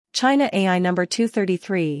China AI number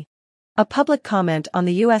 233. A public comment on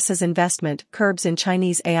the US's investment curbs in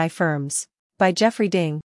Chinese AI firms. By Jeffrey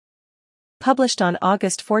Ding. Published on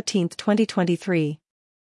August 14, 2023.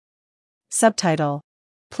 Subtitle.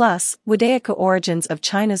 Plus, Woodayaka Origins of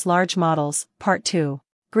China's Large Models, Part 2.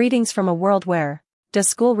 Greetings from a world where, does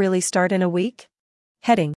school really start in a week?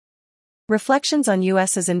 Heading. Reflections on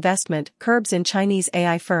US's investment curbs in Chinese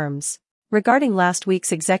AI firms. Regarding last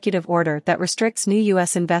week's executive order that restricts new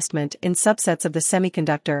U.S. investment in subsets of the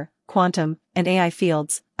semiconductor, quantum, and AI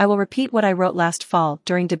fields, I will repeat what I wrote last fall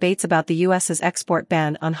during debates about the U.S.'s export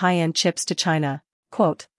ban on high-end chips to China.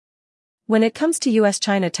 Quote. When it comes to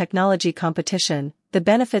U.S.-China technology competition, the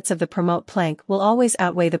benefits of the promote plank will always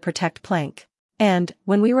outweigh the protect plank. And,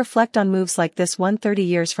 when we reflect on moves like this 130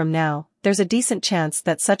 years from now, there's a decent chance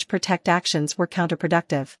that such protect actions were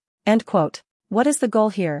counterproductive. End quote. What is the goal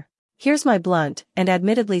here? Here's my blunt, and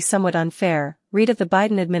admittedly somewhat unfair, read of the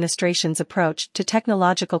Biden administration's approach to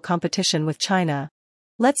technological competition with China.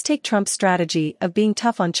 Let's take Trump's strategy of being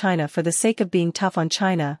tough on China for the sake of being tough on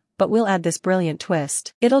China, but we'll add this brilliant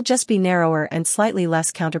twist. It'll just be narrower and slightly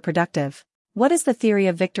less counterproductive. What is the theory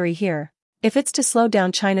of victory here? If it's to slow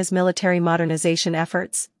down China's military modernization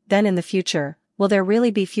efforts, then in the future, will there really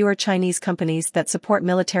be fewer Chinese companies that support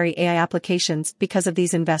military AI applications because of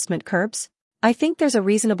these investment curbs? I think there's a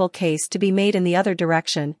reasonable case to be made in the other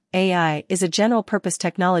direction. AI is a general-purpose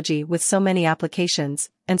technology with so many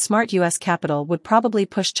applications, and smart U.S. capital would probably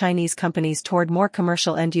push Chinese companies toward more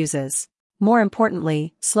commercial end uses. More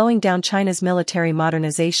importantly, slowing down China's military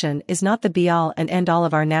modernization is not the be-all and end-all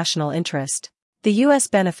of our national interest. The U.S.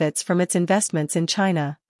 benefits from its investments in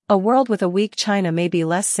China. A world with a weak China may be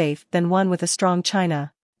less safe than one with a strong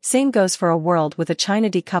China. Same goes for a world with a China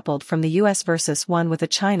decoupled from the US versus one with a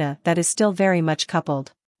China that is still very much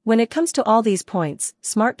coupled. When it comes to all these points,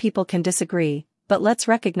 smart people can disagree, but let's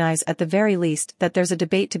recognize at the very least that there's a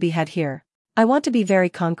debate to be had here. I want to be very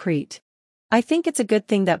concrete. I think it's a good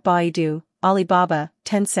thing that Baidu, Alibaba,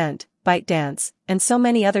 Tencent, ByteDance, and so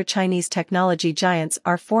many other Chinese technology giants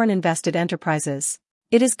are foreign-invested enterprises.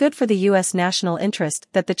 It is good for the U.S. national interest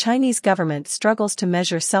that the Chinese government struggles to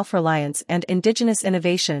measure self-reliance and indigenous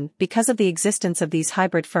innovation because of the existence of these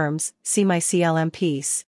hybrid firms, see my CLM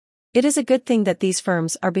piece. It is a good thing that these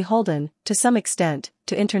firms are beholden, to some extent,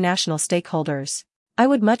 to international stakeholders. I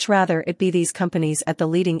would much rather it be these companies at the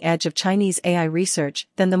leading edge of Chinese AI research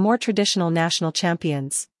than the more traditional national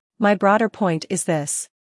champions. My broader point is this.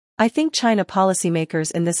 I think China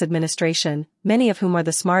policymakers in this administration, many of whom are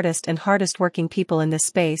the smartest and hardest working people in this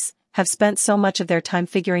space, have spent so much of their time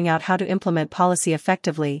figuring out how to implement policy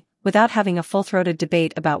effectively, without having a full-throated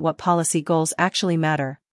debate about what policy goals actually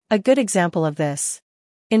matter. A good example of this.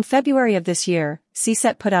 In February of this year,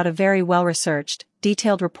 CSET put out a very well-researched,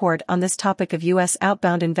 detailed report on this topic of U.S.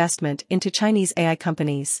 outbound investment into Chinese AI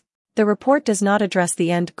companies. The report does not address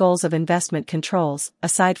the end goals of investment controls,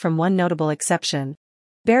 aside from one notable exception.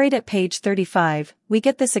 Buried at page 35, we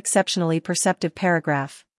get this exceptionally perceptive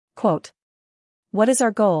paragraph. Quote. What is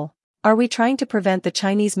our goal? Are we trying to prevent the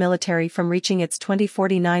Chinese military from reaching its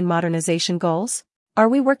 2049 modernization goals? Are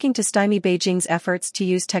we working to stymie Beijing's efforts to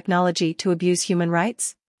use technology to abuse human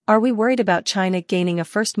rights? Are we worried about China gaining a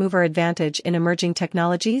first-mover advantage in emerging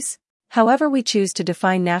technologies? However we choose to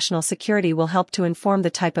define national security will help to inform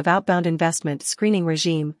the type of outbound investment screening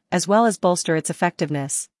regime, as well as bolster its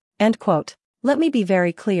effectiveness. End quote. Let me be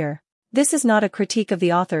very clear. This is not a critique of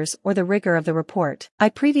the authors or the rigor of the report. I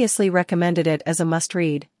previously recommended it as a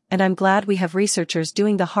must-read, and I'm glad we have researchers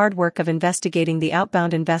doing the hard work of investigating the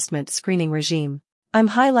outbound investment screening regime. I'm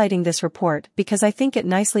highlighting this report because I think it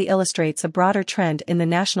nicely illustrates a broader trend in the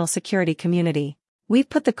national security community.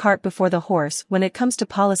 We've put the cart before the horse when it comes to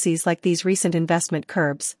policies like these recent investment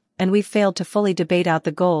curbs, and we've failed to fully debate out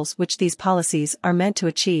the goals which these policies are meant to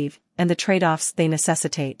achieve, and the trade-offs they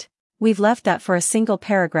necessitate. We've left that for a single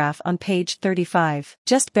paragraph on page 35,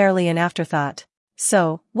 just barely an afterthought.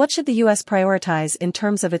 So, what should the U.S. prioritize in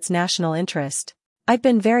terms of its national interest? I've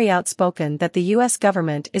been very outspoken that the U.S.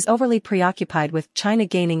 government is overly preoccupied with China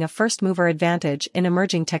gaining a first-mover advantage in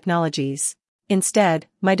emerging technologies. Instead,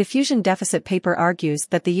 my diffusion deficit paper argues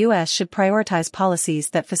that the U.S. should prioritize policies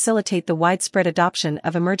that facilitate the widespread adoption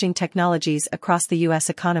of emerging technologies across the U.S.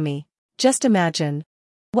 economy. Just imagine.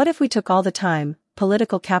 What if we took all the time,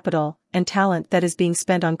 political capital, and talent that is being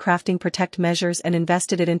spent on crafting protect measures and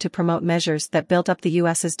invested it into promote measures that built up the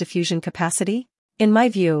U.S.'s diffusion capacity? In my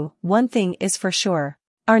view, one thing is for sure.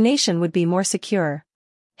 Our nation would be more secure.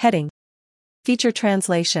 Heading. Feature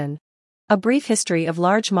translation. A brief history of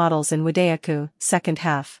large models in Woodayaka, second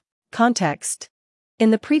half. Context.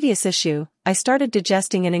 In the previous issue, I started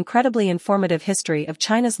digesting an incredibly informative history of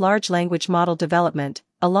China's large language model development,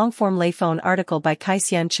 a long-form Leiphone article by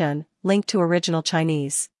Kai-Hsian Chen, linked to original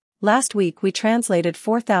Chinese. Last week we translated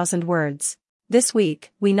 4,000 words. This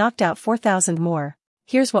week, we knocked out 4,000 more.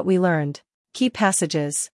 Here's what we learned. Key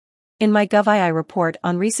passages. In my GovAI report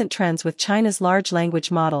on recent trends with China's large language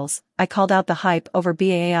models, I called out the hype over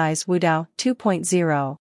BAAI's Wudao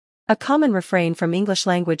 2.0. A common refrain from English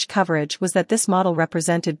language coverage was that this model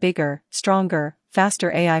represented bigger, stronger,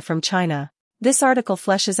 faster AI from China. This article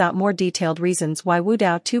fleshes out more detailed reasons why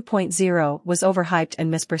Wudao 2.0 was overhyped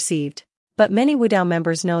and misperceived. But many Wudao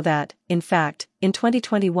members know that, in fact, in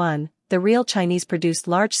 2021, the real Chinese-produced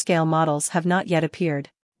large-scale models have not yet appeared.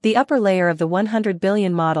 The upper layer of the 100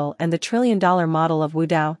 billion model and the trillion-dollar model of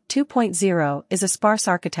Wudao 2.0 is a sparse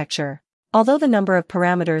architecture. Although the number of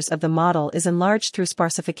parameters of the model is enlarged through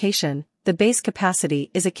sparsification, the base capacity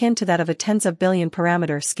is akin to that of a tens of billion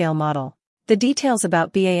parameter scale model. The details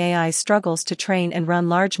about BAAI's struggles to train and run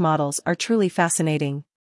large models are truly fascinating.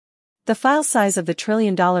 The file size of the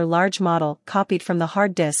trillion-dollar large model copied from the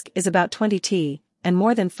hard disk is about 20 T, and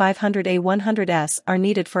more than 500 A100s are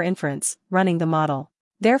needed for inference, running the model.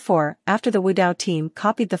 Therefore, after the Wudao team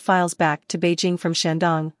copied the files back to Beijing from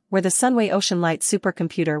Shandong, where the Sunway Ocean Light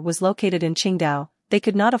supercomputer was located in Qingdao, they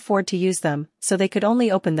could not afford to use them, so they could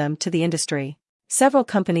only open them to the industry. Several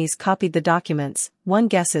companies copied the documents. One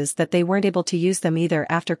guesses that they weren't able to use them either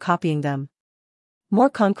after copying them. More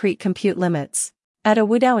concrete compute limits. At a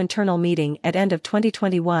Wudao internal meeting at end of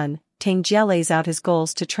 2021, Tang Jie lays out his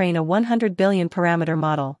goals to train a 100 billion parameter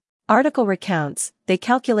model. Article recounts, they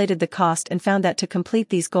calculated the cost and found that to complete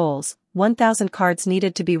these goals, 1,000 cards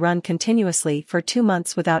needed to be run continuously for 2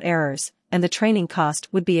 months without errors, and the training cost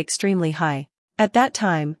would be extremely high. At that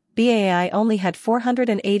time, BAAI only had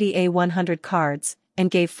 480 A100 cards, and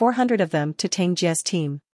gave 400 of them to Tang Jie's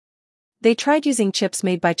team. They tried using chips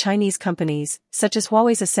made by Chinese companies, such as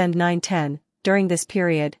Huawei's Ascend 910. During this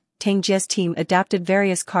period, Tang Jie's team adapted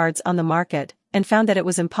various cards on the market, and found that it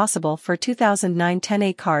was impossible for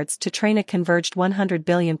 2009-10A cards to train a converged 100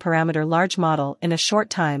 billion parameter large model in a short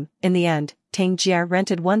time. In the end, Tang Jie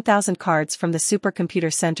rented 1,000 cards from the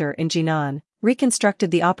supercomputer center in Jinan,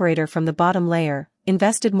 reconstructed the operator from the bottom layer,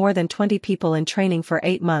 invested more than 20 people in training for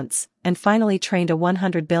 8 months, and finally trained a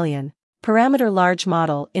 100 billion parameter large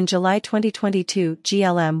model. In July 2022,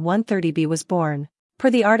 GLM 130B was born. Per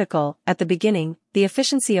the article, at the beginning, the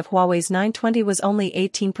efficiency of Huawei's 920 was only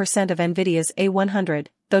 18% of NVIDIA's A100,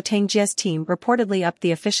 though Tang Jie's team reportedly upped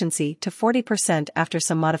the efficiency to 40% after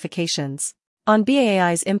some modifications. On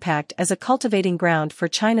BAAI's impact as a cultivating ground for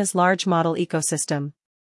China's large model ecosystem.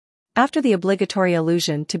 After the obligatory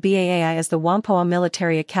allusion to BAAI as the Whampoa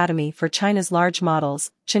Military Academy for China's large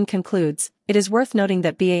models, Chen concludes, it is worth noting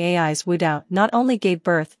that BAAI's Wudao not only gave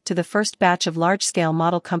birth to the first batch of large-scale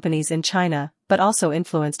model companies in China, but also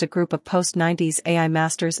influenced a group of post-90s AI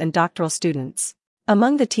masters and doctoral students.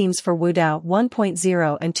 Among the teams for Wudao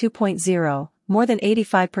 1.0 and 2.0, more than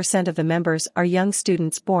 85% of the members are young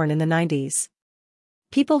students born in the 90s.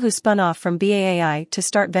 People who spun off from BAAI to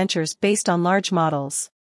start ventures based on large models.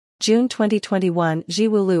 June 2021,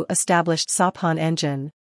 Zhiwu established Sophan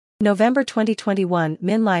Engine. November 2021,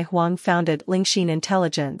 Minlai Huang founded Lingxin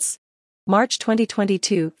Intelligence. March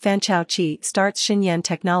 2022, Fan Chaoqi starts Xinyan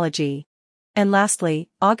Technology. And lastly,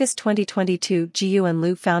 August 2022, Jiyuan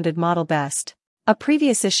Liu founded ModelBest. A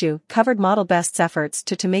previous issue covered ModelBest's efforts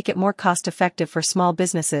to make it more cost-effective for small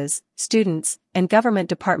businesses, students, and government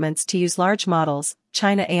departments to use large models.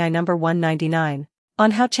 China AI number 199.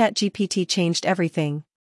 On how ChatGPT changed everything.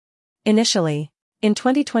 Initially, in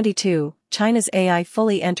 2022, China's AI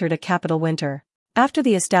fully entered a capital winter. After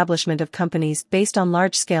the establishment of companies based on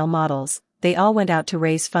large-scale models, they all went out to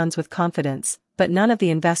raise funds with confidence, but none of the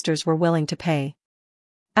investors were willing to pay.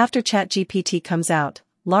 After ChatGPT comes out,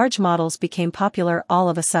 large models became popular all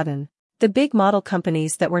of a sudden. The big model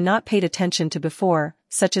companies that were not paid attention to before,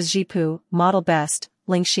 such as Zhipu, ModelBest,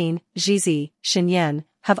 Lingxin, Zhizi, Xinyan,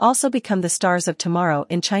 have also become the stars of tomorrow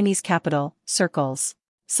in Chinese capital circles.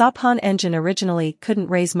 Sophan Engine originally couldn't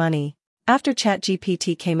raise money. After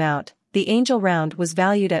ChatGPT came out, the angel round was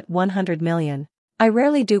valued at 100 million. I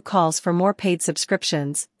rarely do calls for more paid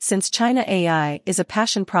subscriptions, since China AI is a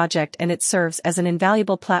passion project and it serves as an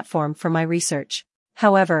invaluable platform for my research.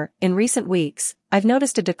 However, in recent weeks, I've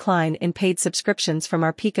noticed a decline in paid subscriptions from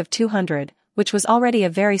our peak of 200, which was already a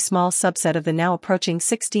very small subset of the now approaching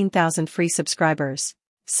 16,000 free subscribers.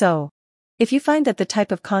 So, if you find that the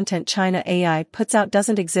type of content China AI puts out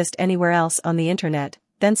doesn't exist anywhere else on the internet,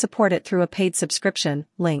 then support it through a paid subscription.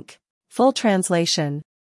 Link. Full translation.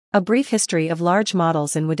 A brief history of large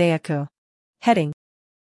models in Wudao. Heading.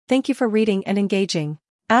 Thank you for reading and engaging.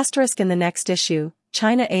 Asterisk in the next issue,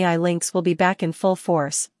 China AI links will be back in full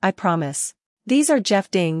force, I promise. These are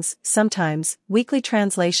Jeff Ding's, sometimes, weekly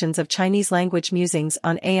translations of Chinese language musings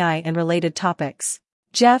on AI and related topics.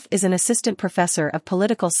 Jeff is an assistant professor of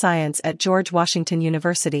political science at George Washington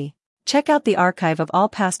University. Check out the archive of all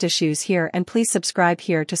past issues here and please subscribe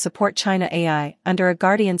here to support China AI under a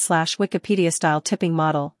Guardian/Wikipedia style tipping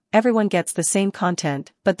model. Everyone gets the same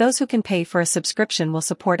content, but those who can pay for a subscription will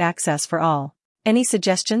support access for all. Any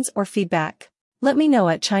suggestions or feedback? Let me know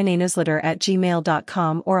at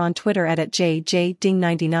chinanewsletter@gmail.com or on Twitter at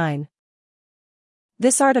 @jjding99.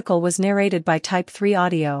 This article was narrated by Type 3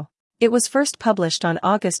 Audio. It was first published on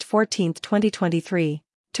August 14, 2023.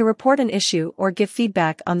 To report an issue or give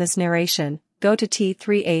feedback on this narration, go to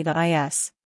t3a.is.